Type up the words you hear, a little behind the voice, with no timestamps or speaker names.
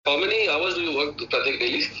How many hours do you work, Pratik,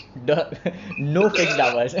 daily? No fixed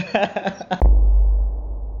hours. Because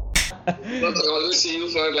I always see you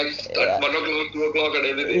for like at Yeah. 1 o'clock, 2 o'clock, and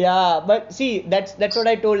everything. Yeah, but see, that's what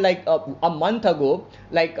I told like a month ago.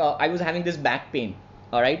 Like I was having this back pain.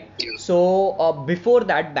 All right. Yeah. So before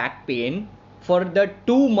that back pain, for the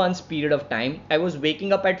 2 months period of time, I was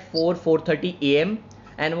waking up at 4:30 a.m.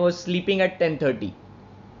 and was sleeping at 10:30.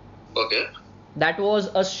 Okay. That was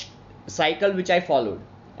a cycle which I followed,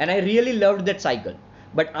 and I really loved that cycle.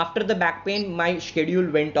 But after the back pain, my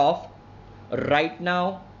schedule went off. Right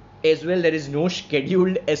now, as well, there is no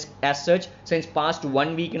scheduled as such since past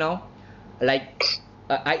 1 week now. Like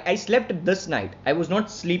I slept this night. I was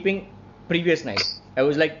not sleeping previous night. I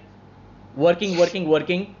was like working,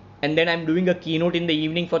 and then I'm doing a keynote in the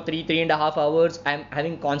evening for 3.5 hours. I'm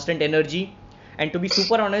having constant energy. And to be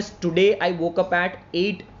super honest, today I woke up at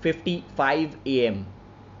 8:55 a.m.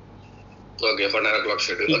 Okay, for 9 o'clock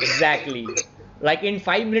schedule. Okay. Exactly. Like in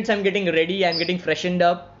 5 minutes, I'm getting ready, I'm getting freshened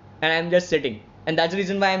up, and I'm just sitting. And that's the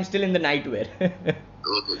reason why I'm still in the nightwear.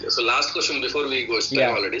 Okay. So last question before we go, it's time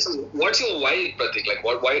Yeah. already. So what's your why, Pratik? Like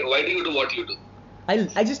why do you do what you do?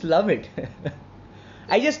 I just love it.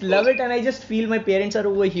 I just love it, and I just feel my parents are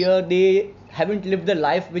over here. They haven't lived the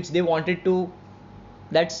life which they wanted to.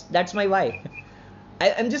 That's my why.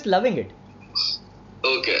 I'm just loving it.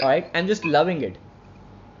 Okay. All right, I'm just loving it.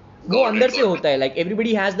 वो Got अंदर it, से got होता है, like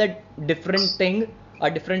everybody has that different thing, a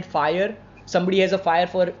different fire. Somebody has a fire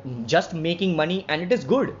for just making money, and it is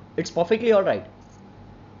good, it's perfectly all right.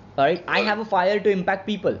 All right, I have a fire to impact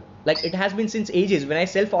people. Like it has been since ages. When I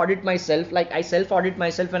self audit myself, like I self audit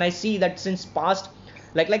myself, and I see that since past,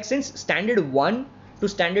 like since standard 1 to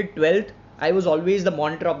standard 12th, I was always the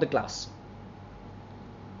monitor of the class.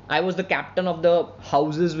 I was the captain of the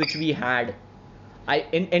houses which we had.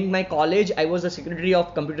 In my college, I was the secretary of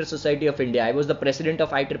Computer Society of India. I was the president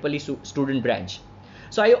of IEEE student branch.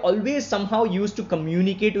 So I always somehow used to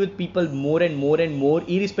communicate with people more and more and more,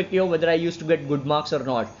 irrespective of whether I used to get good marks or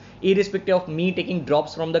not, irrespective of me taking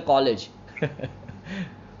drops from the college.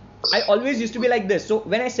 I always used to be like this. So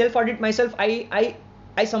when I self audit myself, I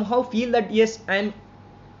somehow feel that yes, I'm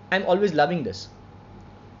always loving this.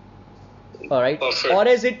 All right.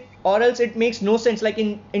 Perfect. Or else it makes no sense. Like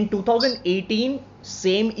in 2018,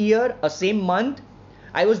 same year, same month,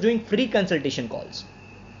 I was doing free consultation calls.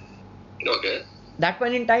 Okay. That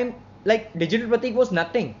point in time, like Digital Pratik was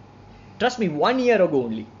nothing. Trust me, 1 year ago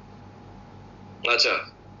only. Acha.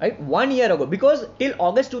 Right, 1 year ago. Because till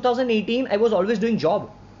August 2018, I was always doing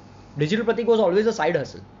job. Digital Pratik was always a side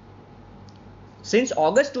hustle. Since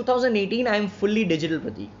August 2018, I am fully Digital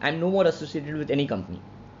Pratik. I am no more associated with any company.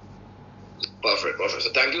 Perfect. So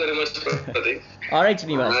thank you very much, Pratik. All right,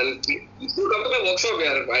 Srinivas. And you come to my workshop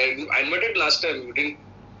here. I invited last time. You didn't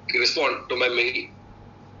respond to my mail.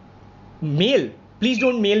 Mail. Please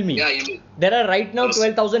don't mail me. Yeah, email. There are right now Yes.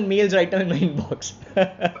 12,000 mails right now in my inbox.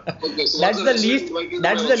 Okay, so That's what's the best way least. to invite you to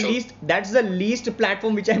That's my the workshop? least. That's the least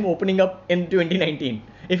platform which I'm opening up in 2019.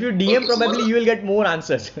 If you DM, Okay, so probably what- you will get more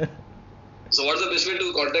answers. So what's the best way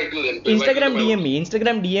to contact you then? To invite you to Instagram my DM me.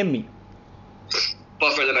 Instagram DM me.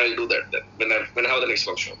 Perfect, then I'll do that then when I have the next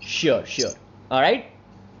workshop. Sure. All right.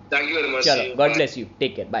 Thank you very much. See Chalo. you. God Bye. bless you.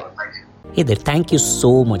 Take care. Bye. Thank you. Hey there, thank you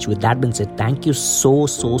so much. With that being said, thank you so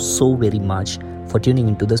very much for tuning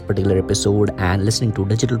into this particular episode and listening to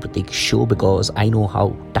Digital Pratik show, because I know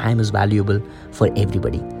how time is valuable for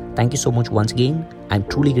everybody. Thank you so much once again. I'm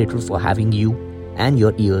truly grateful for having you and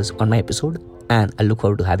your ears on my episode, and I look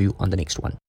forward to have you on the next one.